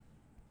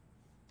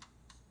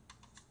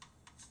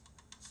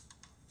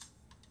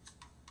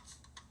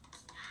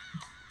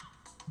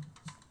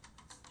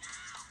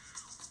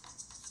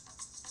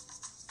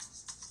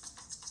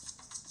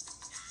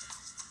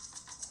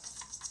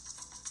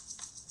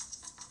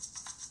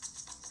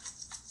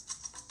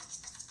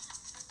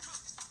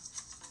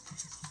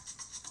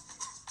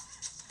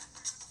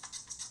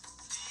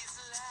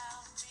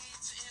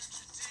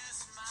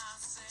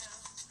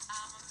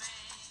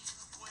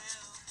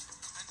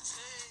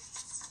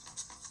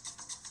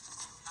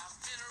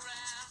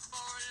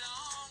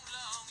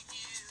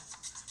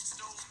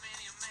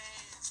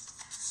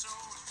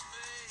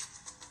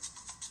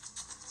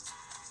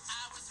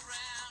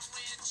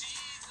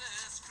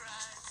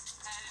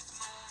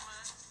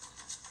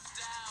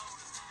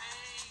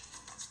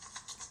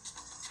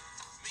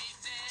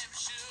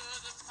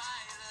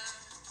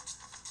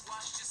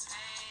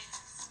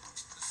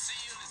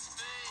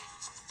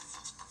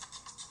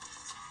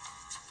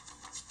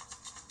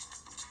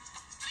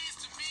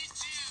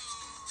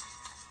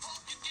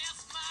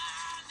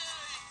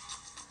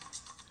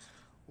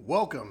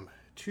Welcome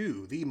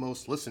to the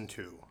most listened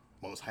to,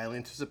 most highly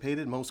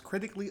anticipated, most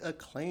critically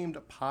acclaimed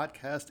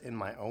podcast in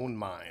my own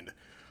mind.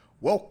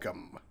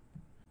 Welcome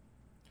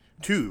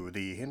to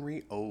the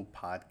Henry O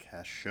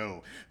Podcast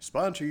Show,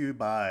 sponsored to you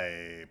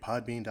by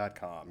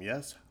Podbean.com.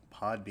 Yes,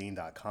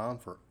 Podbean.com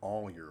for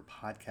all your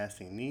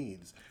podcasting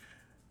needs.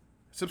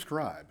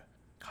 Subscribe,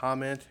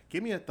 comment,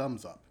 give me a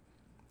thumbs up.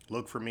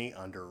 Look for me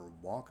under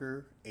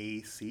Walker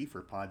AC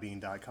for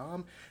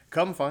Podbean.com.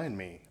 Come find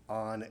me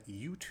on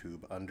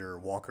YouTube under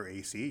Walker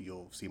AC.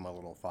 You'll see my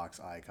little fox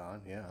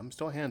icon. Yeah, I'm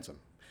still handsome.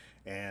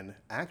 And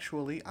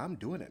actually, I'm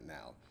doing it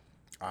now.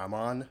 I'm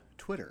on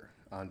Twitter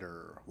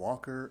under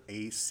Walker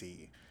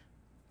AC.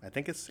 I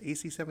think it's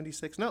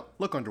AC76. No,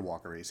 look under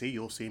Walker AC.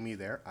 You'll see me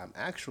there. I'm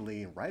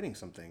actually writing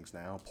some things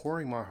now,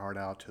 pouring my heart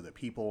out to the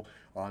people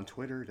on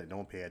Twitter that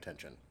don't pay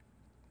attention.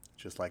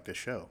 Just like this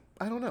show.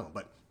 I don't know,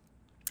 but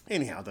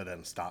anyhow, that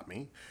doesn't stop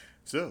me.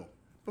 So,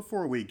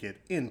 before we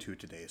get into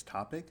today's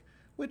topic,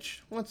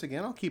 which, once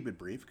again, I'll keep it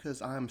brief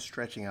because I'm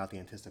stretching out the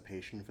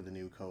anticipation for the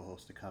new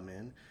co-host to come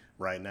in.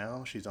 Right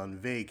now, she's on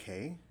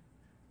vacay,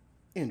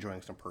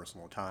 enjoying some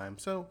personal time,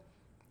 so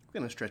we're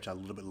going to stretch out a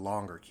little bit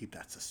longer, keep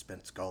that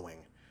suspense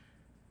going.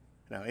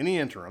 Now, in the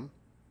interim,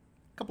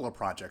 a couple of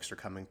projects are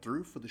coming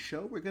through for the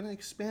show. We're going to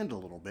expand a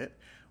little bit.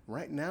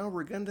 Right now,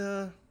 we're going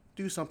to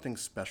do something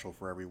special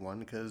for everyone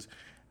because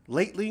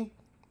lately,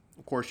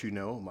 of course, you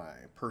know, my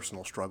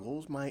personal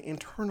struggles, my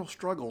internal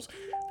struggles,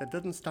 that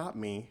doesn't stop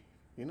me,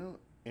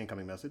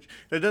 incoming message,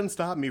 that doesn't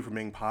stop me from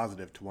being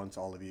positive towards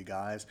all of you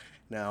guys.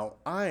 Now,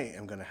 I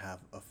am going to have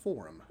a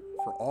forum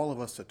for all of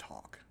us to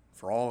talk,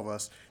 for all of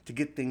us to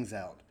get things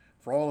out,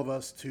 for all of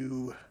us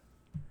to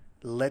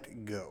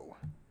let go.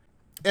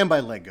 And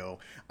by let go,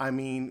 I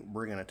mean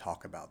we're going to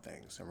talk about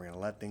things, and we're going to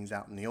let things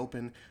out in the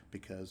open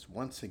because,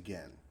 once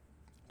again,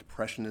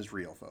 depression is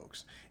real,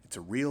 folks. It's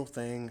a real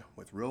thing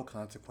with real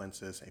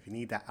consequences. If you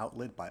need that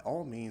outlet, by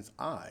all means,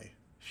 I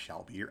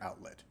shall be your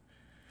outlet.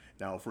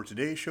 Now, for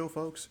today's show,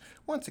 folks,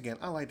 once again,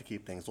 I like to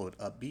keep things a little bit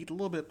upbeat, a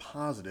little bit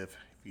positive.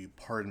 If you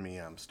pardon me,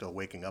 I'm still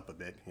waking up a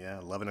bit. Yeah,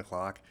 11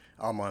 o'clock.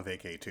 I'm on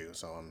vacay too,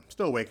 so I'm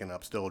still waking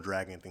up, still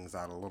dragging things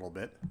out a little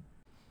bit.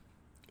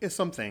 It's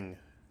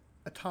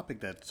a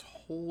topic that's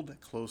hold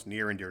close,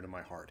 near and dear to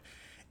my heart.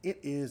 It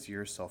is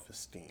your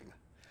self-esteem.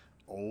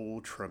 Oh,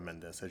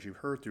 tremendous. As you've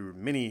heard through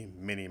many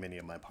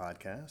of my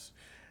podcasts,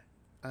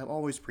 I'm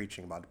always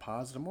preaching about the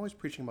positive. I'm always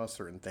preaching about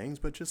certain things,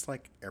 but just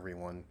like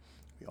everyone,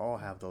 we all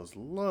have those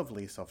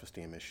lovely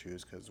self-esteem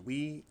issues because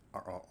we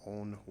are our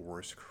own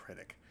worst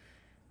critic.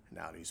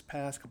 Now, these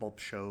past couple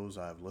of shows,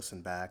 I've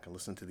listened back and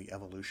listened to the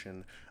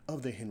evolution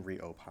of the Henry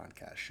O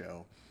Podcast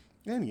Show.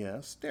 And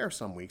yes, there are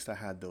some weeks I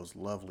had those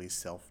lovely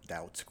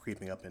self-doubts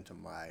creeping up into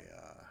my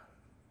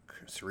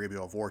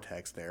cerebral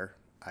vortex there.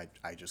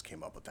 I just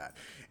came up with that.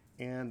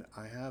 And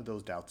I have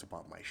those doubts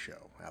about my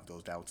show. I have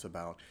those doubts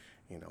about,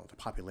 the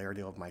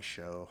popularity of my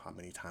show, how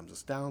many times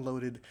it's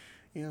downloaded,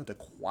 the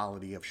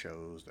quality of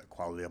shows, the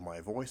quality of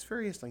my voice,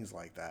 various things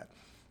like that.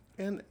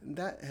 And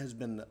that has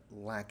been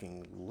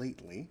lacking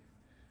lately,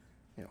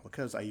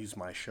 because I use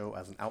my show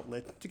as an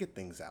outlet to get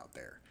things out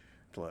there,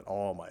 to let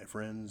all my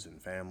friends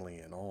and family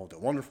and all the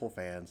wonderful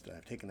fans that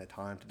have taken the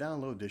time to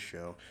download this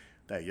show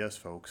that, yes,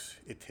 folks,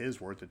 it is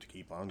worth it to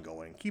keep on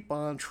going, keep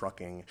on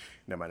trucking,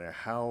 no matter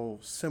how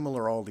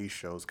similar all these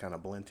shows kind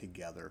of blend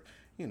together.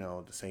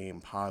 The same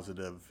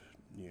positive,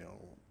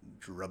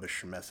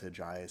 rubbish message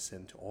I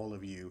send to all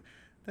of you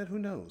that, who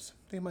knows,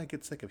 they might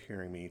get sick of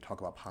hearing me talk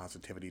about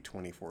positivity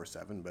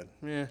 24/7, but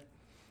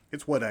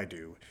it's what I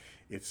do.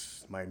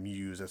 It's my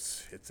muse.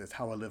 It's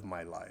how I live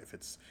my life.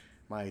 It's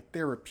my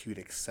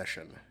therapeutic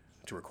session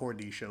to record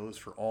these shows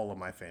for all of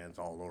my fans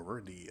all over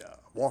the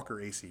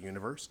Walker AC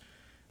universe.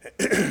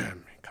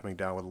 Coming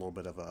down with a little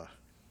bit of a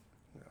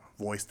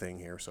voice thing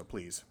here, so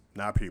please,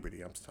 not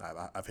puberty.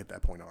 I've hit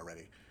that point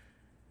already.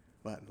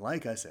 But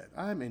like I said,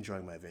 I'm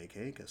enjoying my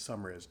vacay because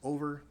summer is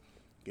over,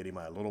 getting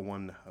my little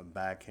one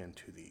back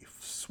into the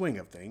swing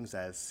of things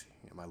as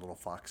my little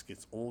fox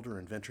gets older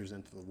and ventures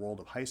into the world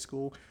of high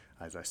school.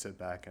 As I sit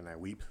back and I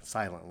weep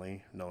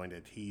silently, knowing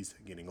that he's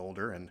getting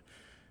older and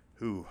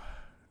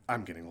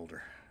I'm getting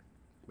older.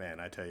 Man,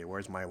 I tell you,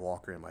 where's my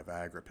walker and my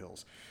Viagra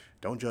pills?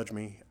 Don't judge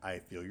me. I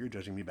feel you're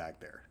judging me back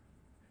there.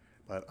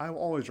 But I will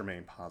always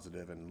remain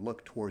positive and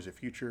look towards the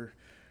future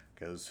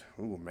because,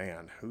 who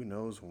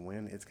knows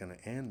when it's going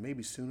to end,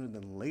 maybe sooner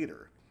than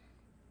later.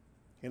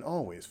 And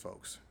always,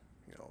 folks,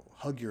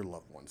 hug your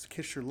loved ones,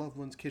 kiss your loved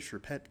ones, kiss your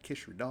pet,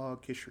 kiss your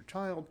dog, kiss your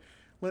child.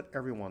 Let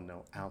everyone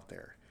know out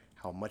there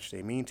how much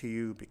they mean to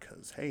you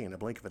because, hey, in a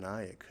blink of an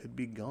eye, it could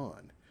be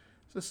gone.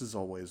 So this is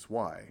always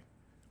why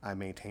I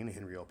maintain a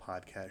Henry O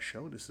Podcast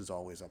Show. This is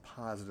always a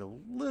positive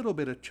little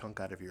bit of chunk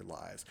out of your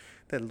lives,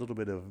 that little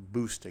bit of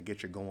boost to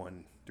get you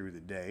going through the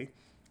day,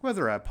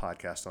 whether I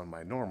podcast on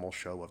my normal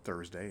show of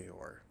Thursday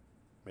or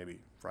maybe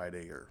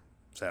Friday or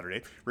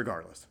Saturday.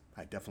 Regardless,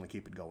 I definitely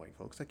keep it going,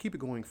 folks. I keep it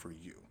going for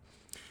you.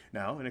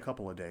 Now, in a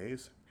couple of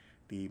days,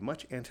 the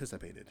much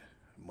anticipated,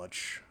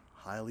 much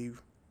highly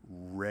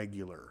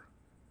regular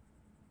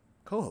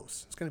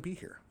co-host is going to be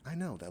here. I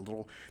know that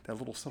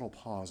little subtle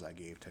pause I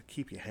gave to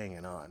keep you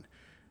hanging on.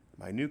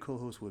 My new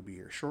co-host will be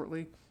here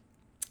shortly,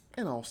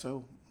 and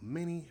also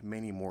many,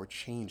 many more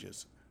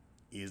changes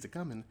is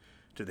coming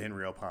to the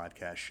Henry O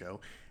Podcast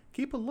Show.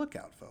 Keep a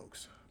lookout,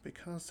 folks,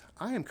 because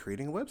I am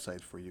creating a website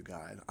for you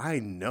guys. I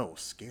know,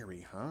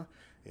 scary, huh?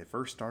 It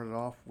first started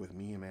off with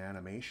me and my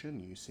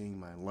animation, you seeing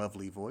my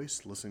lovely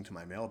voice, listening to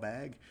my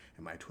mailbag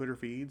and my Twitter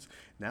feeds.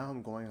 Now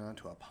I'm going on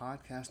to a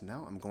podcast.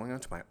 Now I'm going on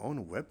to my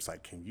own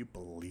website. Can you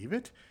believe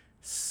it?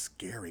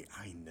 Scary,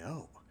 I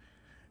know.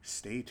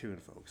 Stay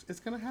tuned, folks. It's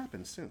going to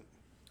happen soon.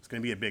 It's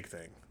going to be a big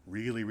thing.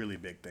 Really, really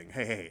big thing.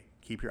 Hey,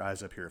 keep your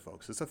eyes up here,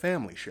 folks. It's a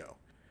family show.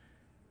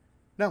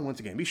 Now,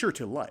 once again, be sure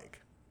to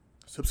like,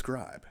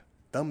 subscribe,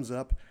 thumbs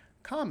up,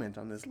 comment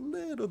on this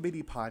little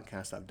bitty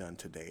podcast I've done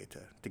today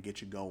to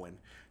get you going,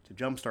 to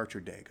jumpstart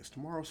your day, because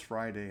tomorrow's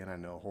Friday, and I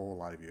know a whole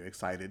lot of you are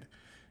excited.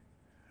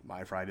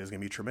 My Friday is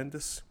going to be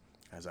tremendous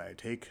as I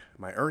take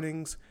my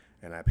earnings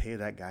and I pay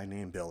that guy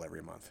named Bill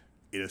every month.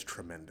 It is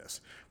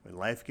tremendous. When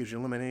life gives you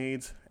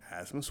lemonades,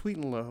 add some sweet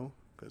and low,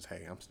 because,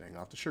 hey, I'm staying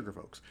off the sugar,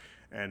 folks.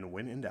 And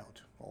when in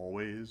doubt,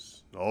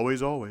 always,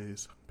 always,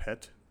 always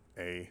pet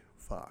a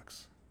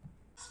fox.